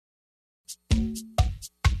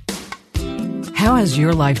How has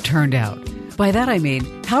your life turned out? By that I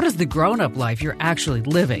mean, how does the grown-up life you're actually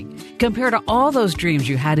living compare to all those dreams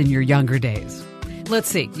you had in your younger days? Let's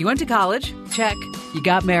see. You went to college? Check. You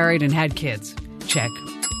got married and had kids? Check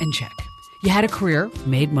and check. You had a career,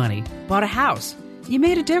 made money, bought a house. You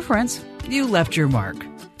made a difference. You left your mark.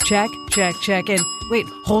 Check, check, check, and wait,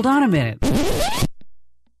 hold on a minute.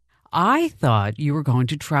 I thought you were going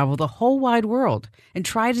to travel the whole wide world and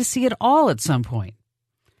try to see it all at some point.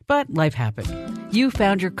 But life happened. You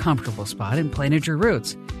found your comfortable spot and planted your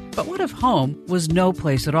roots. But what if home was no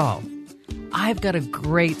place at all? I've got a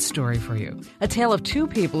great story for you. A tale of two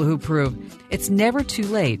people who prove it's never too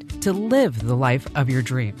late to live the life of your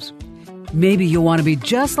dreams. Maybe you'll want to be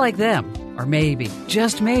just like them. Or maybe,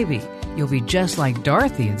 just maybe, you'll be just like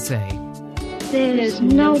Dorothy and say, "There's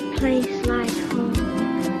no place like home.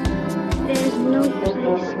 There's no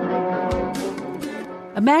place like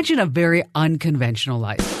home." Imagine a very unconventional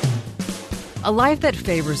life. A life that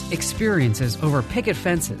favors experiences over picket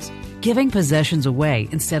fences, giving possessions away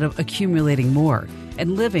instead of accumulating more,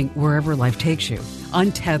 and living wherever life takes you,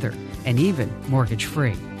 untethered and even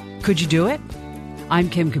mortgage-free. Could you do it? I'm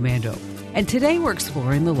Kim Commando, and today we're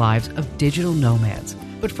exploring the lives of digital nomads.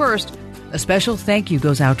 But first, a special thank you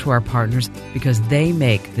goes out to our partners because they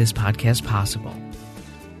make this podcast possible.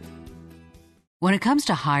 When it comes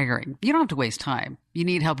to hiring, you don't have to waste time. You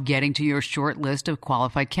need help getting to your short list of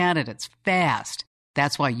qualified candidates fast.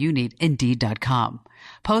 That's why you need Indeed.com.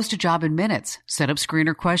 Post a job in minutes, set up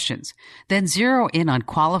screener questions, then zero in on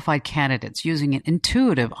qualified candidates using an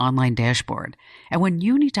intuitive online dashboard. And when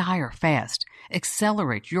you need to hire fast,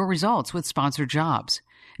 accelerate your results with sponsored jobs.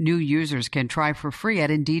 New users can try for free at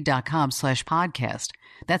Indeed.com/podcast.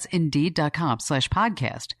 That's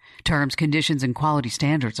Indeed.com/podcast. Terms, conditions, and quality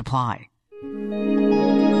standards apply.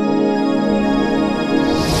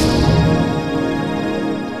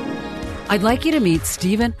 I'd like you to meet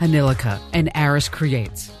Stephen Hanilika and Aris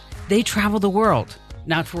Creates. They travel the world,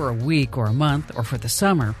 not for a week or a month or for the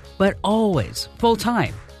summer, but always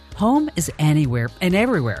full-time. Home is anywhere and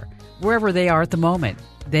everywhere, wherever they are at the moment.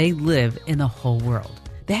 They live in the whole world.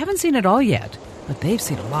 They haven't seen it all yet, but they've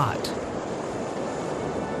seen a lot.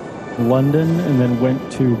 London, and then went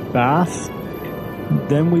to Bath.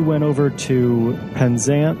 Then we went over to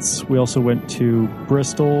Penzance. We also went to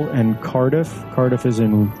Bristol and Cardiff. Cardiff is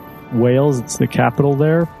in Wales. It's the capital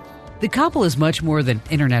there. The couple is much more than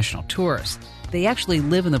international tourists. They actually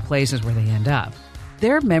live in the places where they end up.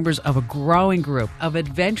 They're members of a growing group of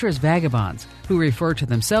adventurous vagabonds who refer to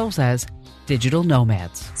themselves as digital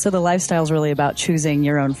nomads. So the lifestyle is really about choosing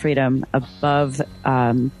your own freedom above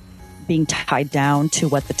being tied down to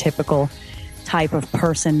what the typical type of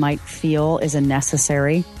person might feel is a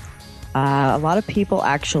necessary. A lot of people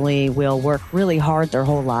actually will work really hard their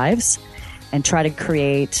whole lives and try to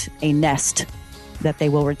create a nest that they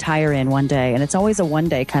will retire in one day. And it's always a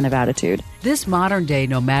one-day kind of attitude. This modern-day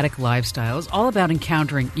nomadic lifestyle is all about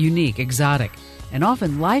encountering unique, exotic, and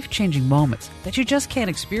often life-changing moments that you just can't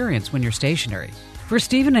experience when you're stationary. For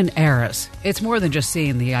Stephen and Aris, it's more than just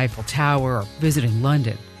seeing the Eiffel Tower or visiting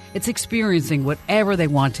London. It's experiencing whatever they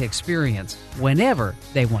want to experience, whenever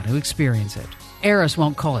they want to experience it. Aris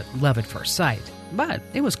won't call it love at first sight, but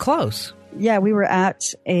it was close. Yeah, we were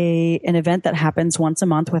at an event that happens once a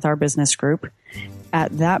month with our business group.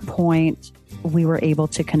 At that point, we were able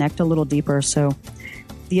to connect a little deeper. So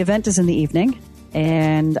the event is in the evening,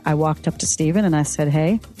 and I walked up to Stephen and I said,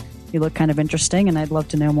 "Hey, you look kind of interesting, and I'd love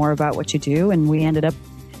to know more about what you do." And we ended up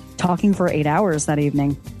talking for 8 hours that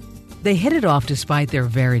evening. They hit it off despite their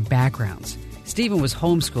varied backgrounds. Stephen was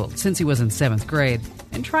homeschooled since he was in 7th grade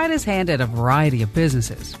and tried his hand at a variety of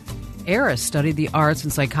businesses. Aris studied the arts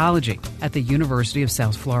and psychology at the University of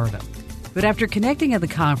South Florida. But after connecting at the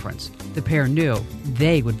conference, the pair knew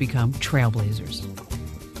they would become trailblazers.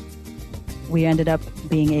 We ended up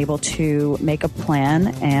being able to make a plan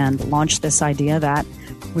and launch this idea that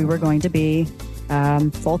we were going to be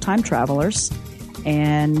full-time travelers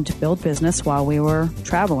and build business while we were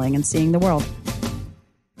traveling and seeing the world.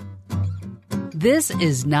 This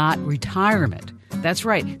is not retirement. That's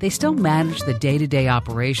right. They still manage the day-to-day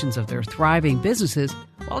operations of their thriving businesses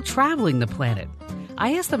while traveling the planet.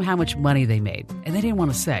 I asked them how much money they made, and they didn't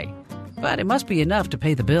want to say. But it must be enough to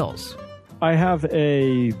pay the bills. I have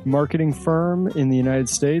a marketing firm in the United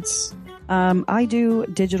States. I do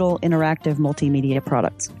digital interactive multimedia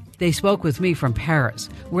products. They spoke with me from Paris,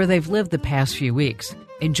 where they've lived the past few weeks,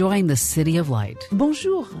 enjoying the city of light.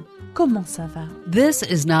 Bonjour, comment ça va? This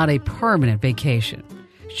is not a permanent vacation.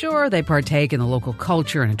 Sure, they partake in the local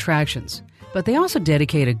culture and attractions, but they also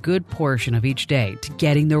dedicate a good portion of each day to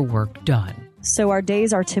getting their work done. So our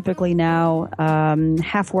days are typically now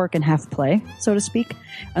half work and half play, so to speak,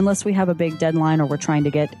 unless we have a big deadline or we're trying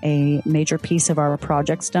to get a major piece of our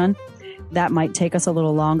projects done. That might take us a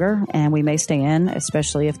little longer, and we may stay in,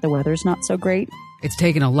 especially if the weather's not so great. It's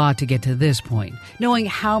taken a lot to get to this point, knowing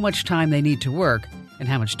how much time they need to work and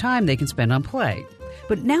how much time they can spend on play.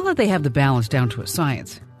 But now that they have the balance down to a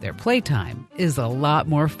science, their playtime is a lot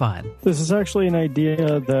more fun. This is actually an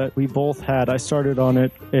idea that we both had. I started on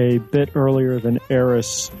it a bit earlier than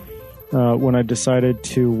Eris when I decided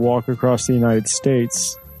to walk across the United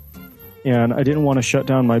States. And I didn't want to shut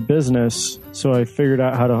down my business, so I figured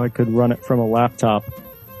out how I could run it from a laptop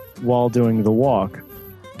while doing the walk.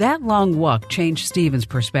 That long walk changed Stephen's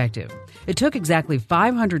perspective. It took exactly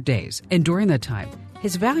 500 days, and during that time,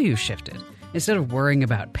 his values shifted. Instead of worrying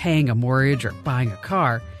about paying a mortgage or buying a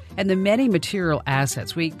car and the many material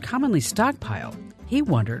assets we commonly stockpile, he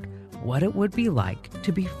wondered what it would be like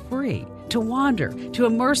to be free, to wander, to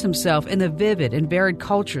immerse himself in the vivid and varied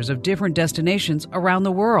cultures of different destinations around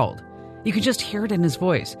the world. You can just hear it in his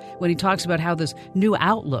voice when he talks about how this new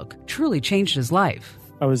outlook truly changed his life.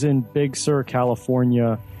 I was in Big Sur,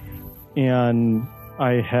 California, and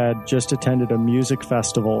I had just attended a music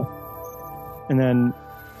festival. And then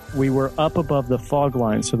we were up above the fog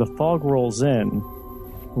line, so the fog rolls in,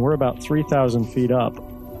 and we're about 3,000 feet up,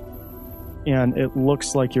 and it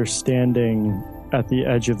looks like you're standing at the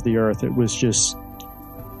edge of the earth. It was just...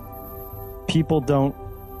 People don't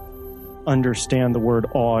understand the word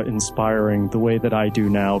awe-inspiring the way that I do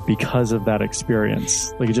now because of that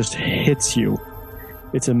experience. Like, it just hits you.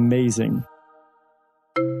 It's amazing.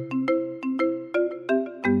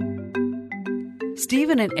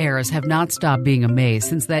 Stephen and Eris have not stopped being amazed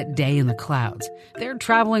since that day in the clouds. They're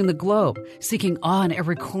traveling the globe, seeking awe in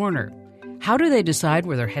every corner. How do they decide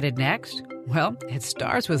where they're headed next? Well, it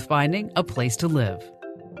starts with finding a place to live.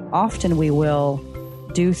 Often we will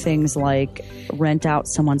do things like rent out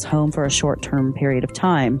someone's home for a short-term period of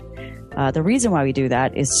time. The reason why we do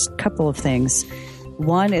that is a couple of things.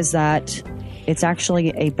 One is that it's actually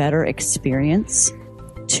a better experience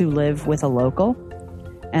to live with a local.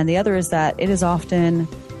 And the other is that it is often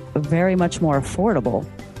very much more affordable.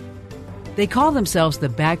 They call themselves the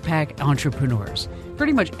backpack entrepreneurs.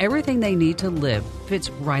 Pretty much everything they need to live fits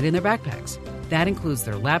right in their backpacks. That includes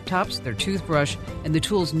their laptops, their toothbrush, and the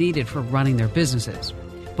tools needed for running their businesses.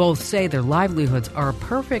 Both say their livelihoods are a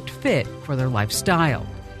perfect fit for their lifestyle.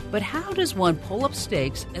 But how does one pull up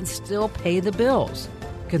stakes and still pay the bills?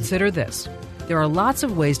 Consider this. There are lots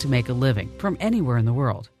of ways to make a living from anywhere in the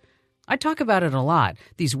world. I talk about it a lot,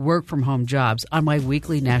 these work-from-home jobs, on my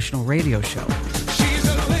weekly national radio show.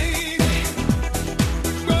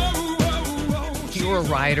 If you're a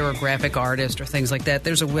writer, a graphic artist, or things like that,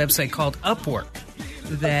 there's a website called Upwork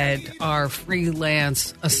that are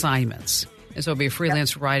freelance assignments. And so it'll be a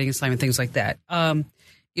freelance writing assignment, things like that.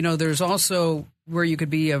 There's also where you could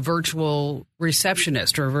be a virtual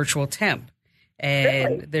receptionist or a virtual temp.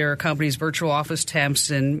 And there are companies, virtual office temps,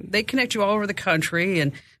 and they connect you all over the country.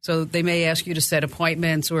 And so they may ask you to set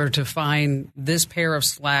appointments or to find this pair of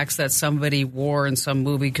slacks that somebody wore in some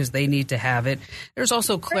movie because they need to have it. There's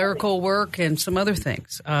also clerical work and some other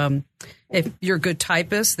things. If you're a good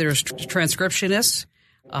typist, there's transcriptionists.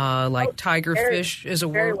 Like Tigerfish is a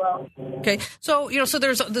word. Well. Okay, so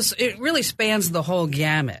there's this. It really spans the whole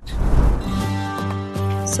gamut.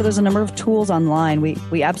 So there's a number of tools online.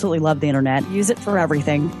 We absolutely love the internet. Use it for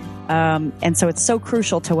everything, and so it's so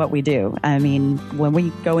crucial to what we do. I mean, when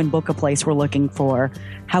we go and book a place, we're looking for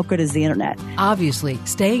how good is the internet. Obviously,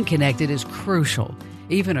 staying connected is crucial,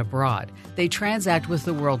 even abroad. They transact with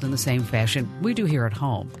the world in the same fashion we do here at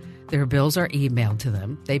home. Their bills are emailed to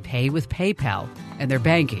them, they pay with PayPal, and their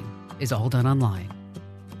banking is all done online.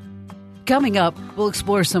 Coming up, we'll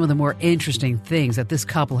explore some of the more interesting things that this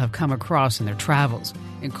couple have come across in their travels,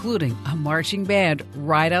 including a marching band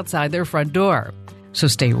right outside their front door. So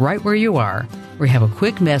stay right where you are. We have a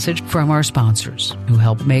quick message from our sponsors who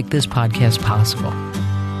help make this podcast possible.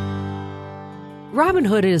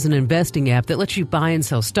 Robinhood is an investing app that lets you buy and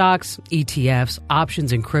sell stocks, ETFs,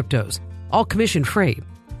 options, and cryptos, all commission-free.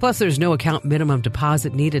 Plus, there's no account minimum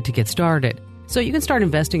deposit needed to get started, so you can start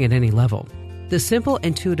investing at any level. The simple,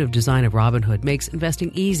 intuitive design of Robinhood makes investing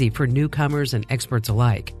easy for newcomers and experts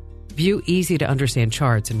alike. View easy-to-understand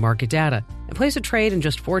charts and market data and place a trade in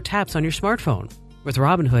just 4 taps on your smartphone. With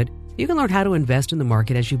Robinhood, you can learn how to invest in the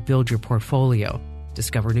market as you build your portfolio,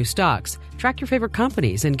 discover new stocks, track your favorite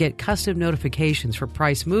companies, and get custom notifications for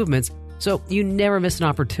price movements so you never miss an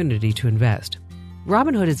opportunity to invest.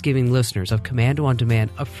 Robinhood is giving listeners of Commando On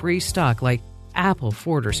Demand a free stock like Apple,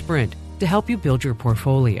 Ford, or Sprint to help you build your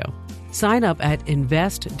portfolio. Sign up at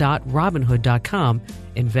invest.robinhood.com,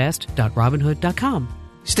 invest.robinhood.com.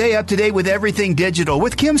 Stay up to date with everything digital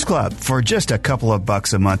with Kim's Club for just a couple of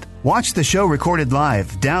bucks a month. Watch the show recorded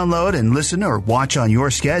live, download and listen or watch on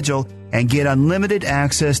your schedule, and get unlimited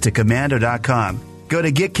access to Commando.com. Go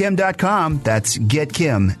to getkim.com. That's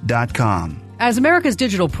getkim.com. As America's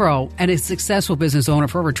digital pro and a successful business owner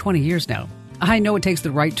for over 20 years now, I know it takes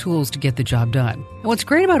the right tools to get the job done. And what's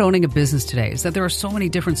great about owning a business today is that there are so many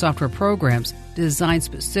different software programs designed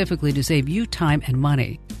specifically to save you time and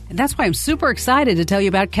money. And that's why I'm super excited to tell you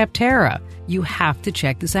about Capterra. You have to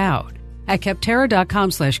check this out. At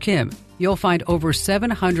Capterra.com/Kim, you'll find over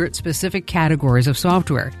 700 specific categories of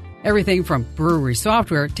software. Everything from brewery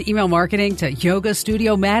software to email marketing to yoga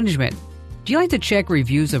studio management. Do you like to check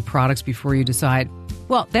reviews of products before you decide?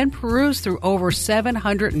 Well, then peruse through over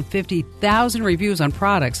 750,000 reviews on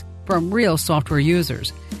products from real software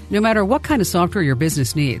users. No matter what kind of software your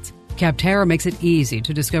business needs, Capterra makes it easy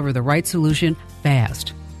to discover the right solution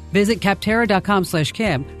fast. Visit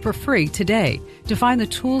Capterra.com/Kim for free today to find the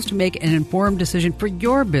tools to make an informed decision for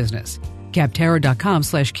your business.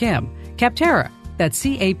 Capterra.com/Kim. Capterra, that's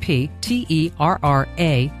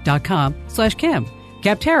CAPTERRA.com/Kim.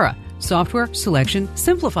 Capterra, software selection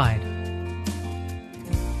simplified.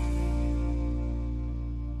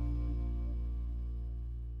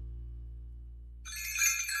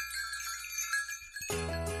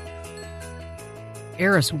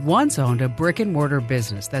 Eris once owned a brick-and-mortar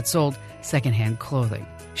business that sold secondhand clothing.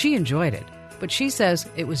 She enjoyed it, but she says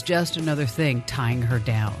it was just another thing tying her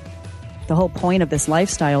down. The whole point of this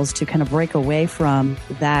lifestyle is to kind of break away from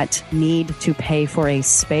that need to pay for a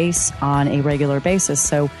space on a regular basis.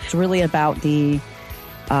 So it's really about the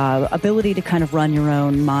ability to kind of run your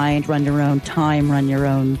own mind, run your own time, run your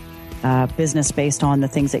own business based on the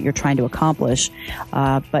things that you're trying to accomplish.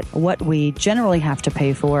 But what we generally have to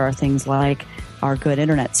pay for are things like our good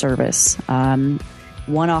internet service,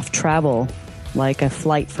 one-off travel, like a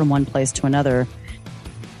flight from one place to another.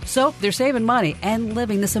 So they're saving money and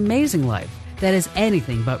living this amazing life that is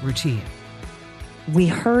anything but routine. We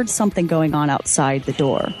heard something going on outside the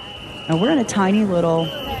door. Now we're in a tiny little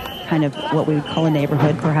kind of what we would call a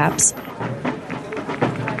neighborhood, perhaps,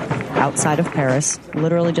 outside of Paris,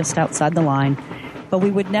 literally just outside the line. But we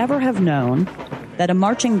would never have known that a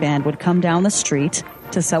marching band would come down the street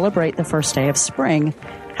to celebrate the first day of spring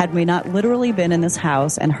had we not literally been in this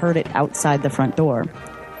house and heard it outside the front door.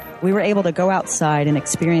 We were able to go outside and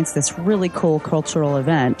experience this really cool cultural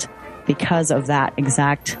event because of that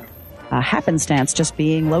exact happenstance, just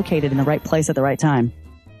being located in the right place at the right time.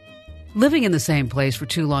 Living in the same place for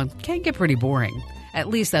too long can get pretty boring. At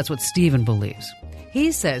least that's what Stephen believes.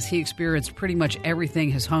 He says he experienced pretty much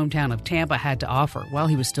everything his hometown of Tampa had to offer while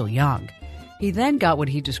he was still young. He then got what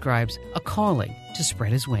he describes a calling to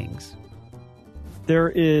spread his wings. There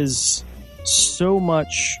is so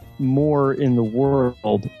much more in the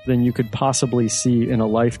world than you could possibly see in a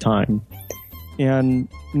lifetime. And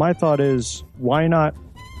my thought is, why not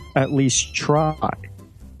at least try?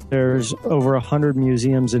 There's over 100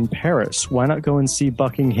 museums in Paris. Why not go and see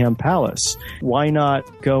Buckingham Palace? Why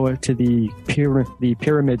not go to the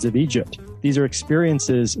pyramids of Egypt? These are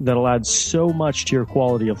experiences that'll add so much to your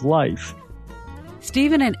quality of life.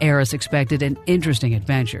 Stephen and Eris expected an interesting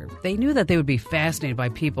adventure. They knew that they would be fascinated by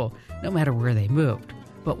people no matter where they moved.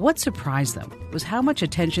 But what surprised them was how much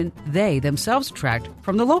attention they themselves attract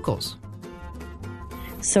from the locals.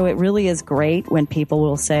 So it really is great when people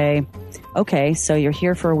will say, okay, so you're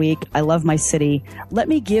here for a week. I love my city. Let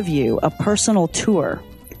me give you a personal tour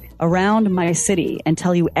around my city and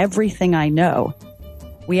tell you everything I know.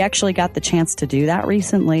 We actually got the chance to do that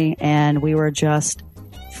recently, and we were just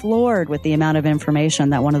floored with the amount of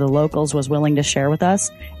information that one of the locals was willing to share with us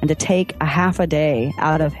and to take a half a day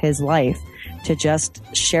out of his life to just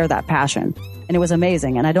share that passion. And it was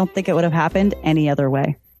amazing. And I don't think it would have happened any other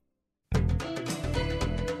way.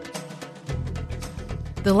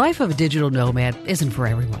 The life of a digital nomad isn't for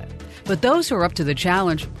everyone, but those who are up to the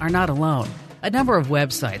challenge are not alone. A number of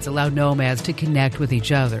websites allow nomads to connect with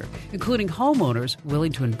each other, including homeowners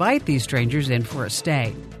willing to invite these strangers in for a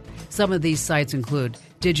stay. Some of these sites include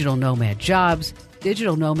Digital Nomad Jobs,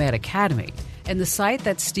 Digital Nomad Academy, and the site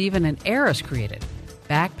that Stephen and Eris created,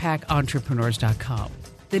 BackpackEntrepreneurs.com.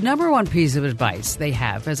 The number one piece of advice they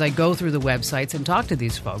have as I go through the websites and talk to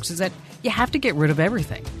these folks is that you have to get rid of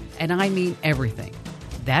everything. And I mean everything.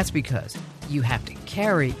 That's because you have to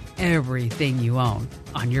carry everything you own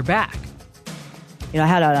on your back. You know, I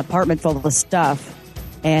had an apartment full of stuff,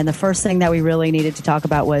 and the first thing that we really needed to talk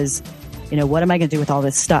about was, you know, what am I going to do with all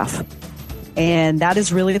this stuff? And that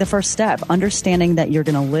is really the first step, understanding that you're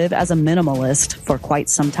going to live as a minimalist for quite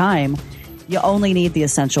some time. You only need the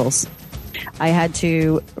essentials. I had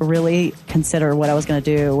to really consider what I was going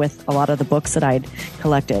to do with a lot of the books that I'd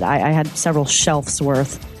collected. I had several shelves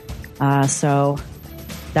worth. So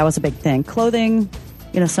that was a big thing. Clothing,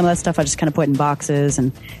 some of that stuff I just kind of put in boxes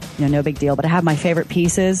and, no big deal. But I have my favorite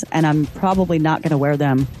pieces, and I'm probably not going to wear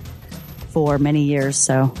them for many years.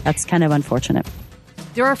 So that's kind of unfortunate.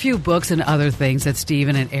 There are a few books and other things that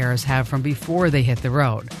Stephen and Eris have from before they hit the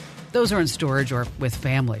road. Those are in storage or with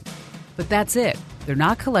family. But that's it. They're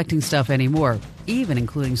not collecting stuff anymore, even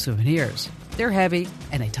including souvenirs. They're heavy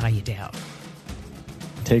and they tie you down.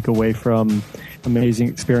 Take away from amazing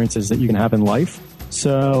experiences that you can have in life.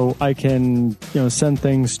 So I can, send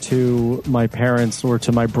things to my parents or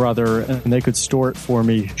to my brother and they could store it for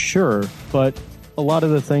me, sure. But a lot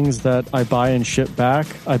of the things that I buy and ship back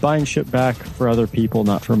for other people,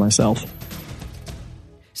 not for myself.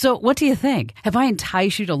 So what do you think? Have I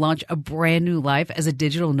enticed you to launch a brand new life as a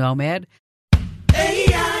digital nomad?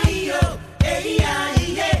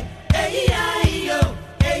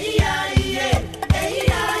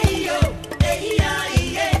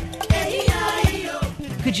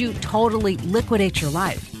 Could you totally liquidate your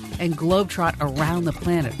life and globetrot around the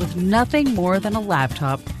planet with nothing more than a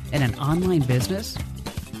laptop and an online business?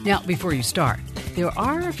 Now, before you start, there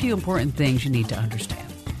are a few important things you need to understand.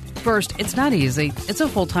 First, it's not easy. It's a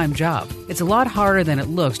full-time job. It's a lot harder than it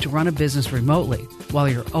looks to run a business remotely while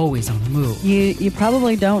you're always on the move. You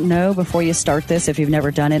probably don't know before you start this, if you've never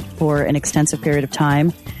done it for an extensive period of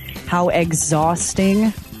time, how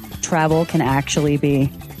exhausting travel can actually be.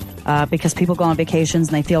 Because people go on vacations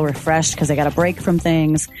and they feel refreshed because they got a break from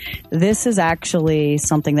things. This is actually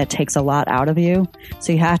something that takes a lot out of you.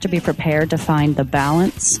 So you have to be prepared to find the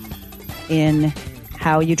balance in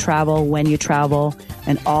how you travel, when you travel,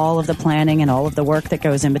 and all of the planning and all of the work that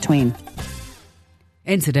goes in between.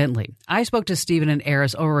 Incidentally, I spoke to Stephen and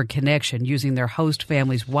Eris over a connection using their host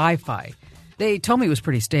family's Wi-Fi. They told me it was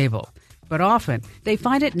pretty stable. But often, they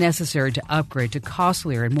find it necessary to upgrade to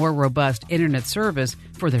costlier and more robust internet service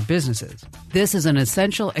for their businesses. This is an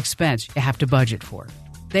essential expense you have to budget for.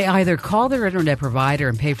 They either call their internet provider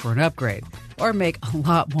and pay for an upgrade, or make a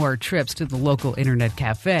lot more trips to the local internet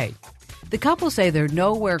cafe. The couple say they're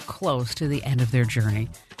nowhere close to the end of their journey.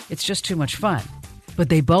 It's just too much fun. But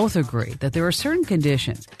they both agree that there are certain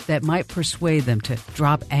conditions that might persuade them to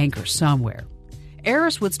drop anchor somewhere.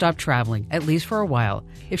 Eris would stop traveling, at least for a while,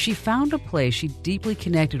 if she found a place she deeply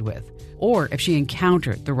connected with, or if she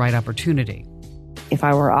encountered the right opportunity. If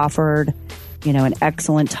I were offered, an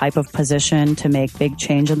excellent type of position to make big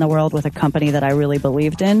change in the world with a company that I really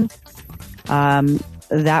believed in,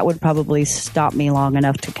 that would probably stop me long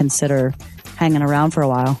enough to consider hanging around for a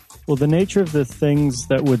while. Well, the nature of the things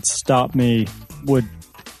that would stop me would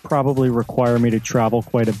probably require me to travel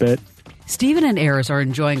quite a bit. Stephen and Eris are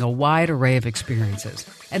enjoying a wide array of experiences,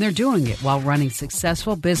 and they're doing it while running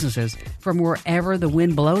successful businesses from wherever the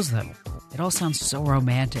wind blows them. It all sounds so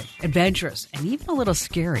romantic, adventurous, and even a little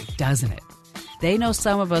scary, doesn't it? They know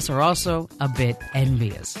some of us are also a bit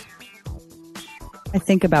envious. I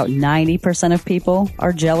think about 90% of people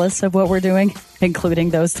are jealous of what we're doing,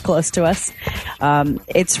 including those close to us.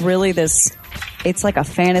 It's really it's like a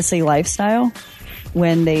fantasy lifestyle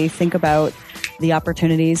when they think about the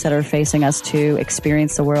opportunities that are facing us to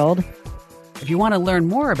experience the world. If you want to learn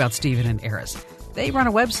more about Stephen and Eris, they run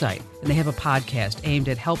a website and they have a podcast aimed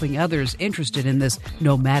at helping others interested in this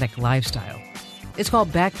nomadic lifestyle. It's called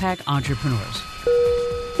Backpack Entrepreneurs.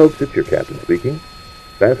 Folks, it's your captain speaking.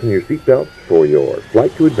 Fasten your seatbelts for your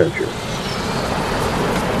flight to adventure.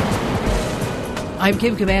 I'm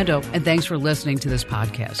Kim Commando, and thanks for listening to this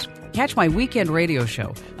podcast. Catch my weekend radio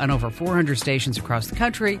show on over 400 stations across the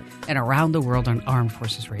country and around the world on Armed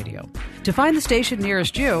Forces Radio. To find the station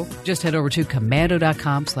nearest you, just head over to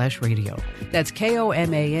commando.com/radio. That's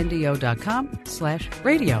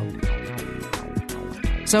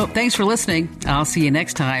KOMANDO.com/radio. So thanks for listening. I'll see you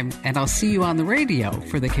next time, and I'll see you on the radio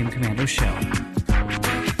for the Kim Commando Show.